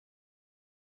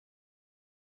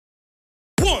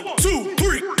1, 2,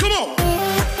 3, come on.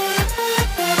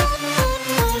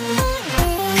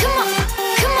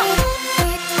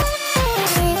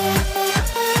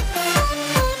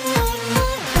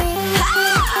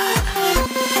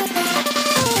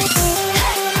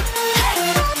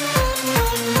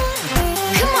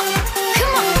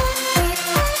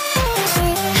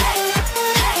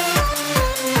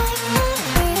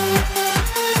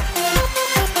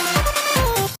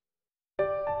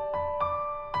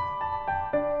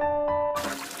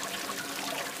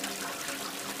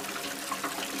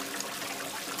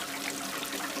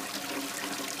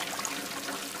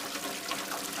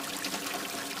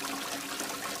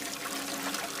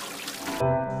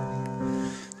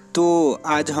 तो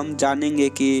आज हम जानेंगे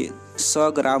कि 100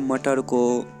 ग्राम मटर को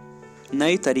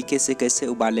नए तरीके से कैसे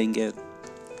उबालेंगे।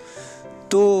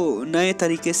 तो नए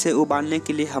तरीके से उबालने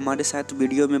के लिए हमारे साथ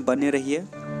वीडियो में बने रहिए,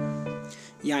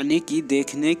 यानी कि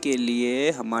देखने के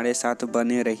लिए हमारे साथ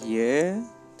बने रहिए।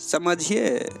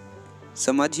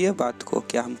 समझिए बात को,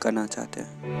 क्या हम कहना चाहते हैं।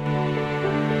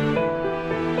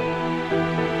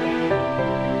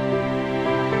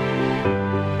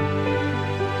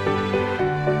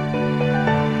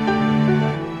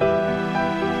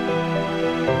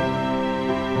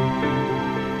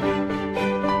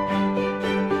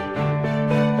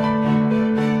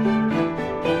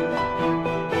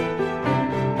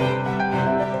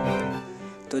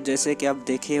 तो जैसे कि आप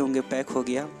देखे होंगे पैक हो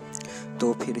गया,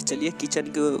 तो फिर चलिए किचन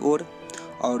की ओर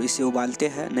और इसे उबालते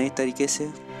हैं नए तरीके से।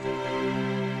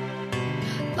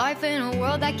 Life in a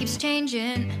world that keeps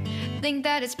changing. Think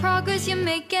that it's progress you're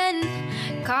making.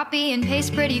 Copy and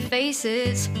paste pretty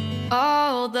faces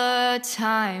all the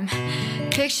time.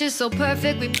 Pictures so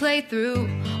perfect we play through.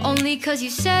 Only 'cause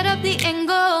you set up the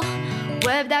angle.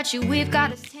 Web that you weave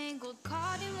got us tangled.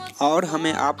 Caught in what's और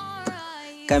हमें आप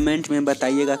comment में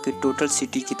बताइएगा कि total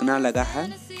city कितना लगा है।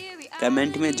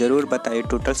 Comment में ज़रूर बताइए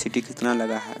टोटल सिटी कितना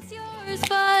लगा है।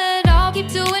 but I'll keep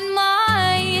doing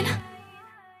mine.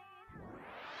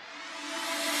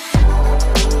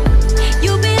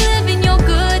 You'll be living your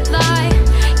good life.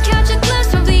 Catch a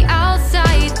glimpse from the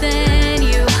outside, then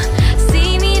you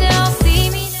see me now, see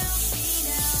me now,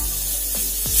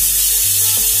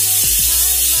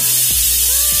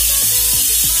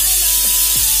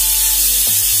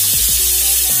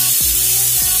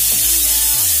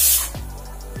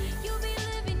 You'll be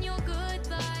living your good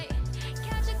life.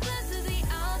 Catch a glimpse of the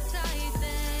outside,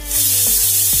 then you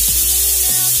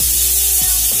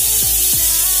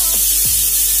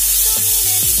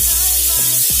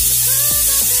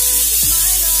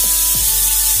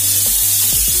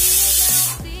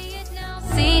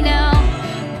see now.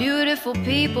 Beautiful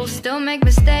people still make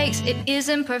mistakes. It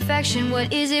isn't perfection,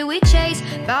 what is it we chase?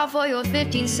 Bow for your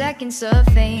 15 seconds of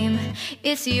fame.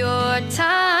 It's your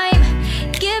time.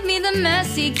 Give me the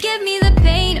messy, give me the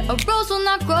pain. A rose will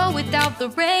not grow without the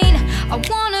rain. I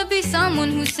wanna be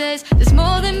someone who says there's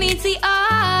more than meets the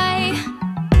eye.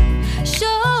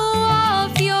 Show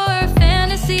off your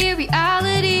fantasy,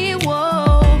 reality,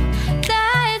 whoa,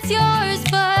 that's yours,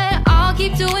 but I'll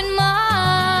keep doing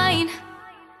mine.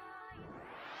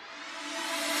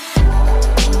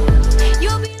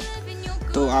 You'll be living your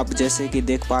तो आप जैसे कि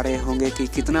देख पा रहे होंगे कि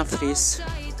कितना फ्रेश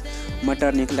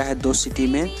मटर निकला है 2 सीटी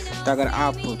में। तो अगर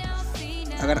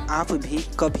आप भी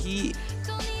कभी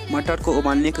मटर को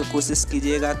उबालने की कोशिश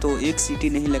कीजिएगा तो 1 सीटी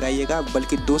नहीं लगाइएगा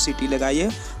बल्कि 2 सीटी लगाइए।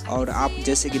 और आप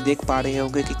जैसे कि देख पा रहे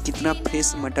होंगे कि कितना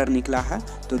फ्रेश मटर निकला है,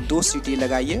 तो 2 सीटी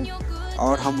लगाइए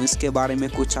और हम इसके बारे में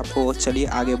कुछ आपको चलिए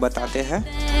आगे बताते हैं।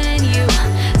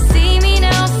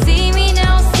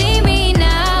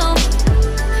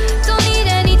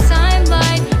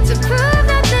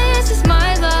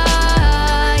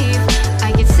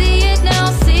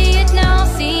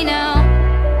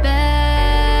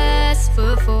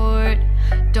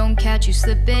 You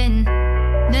slipping,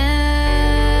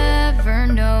 never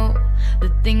know the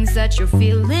things that you're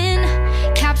feeling.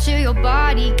 Capture your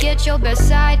body, get your best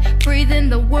side, breathe in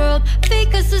the world,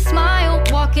 fake us a smile,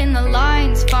 walk in the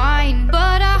lines, fine,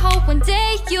 but I hope one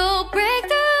day you'll break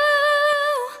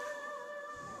through.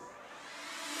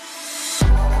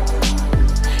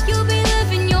 You'll be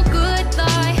living your good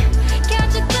life,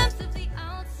 catch a glimpse of the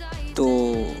outside. तो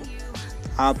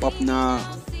आप अपना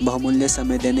बहुमूल्य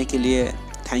समय देने के लिए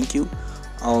thank you,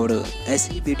 और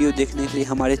ऐसी वीडियो देखने के लिए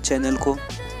हमारे चैनल को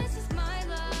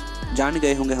जान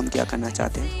गए होंगे हम क्या करना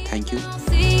चाहते हैं। Thank you.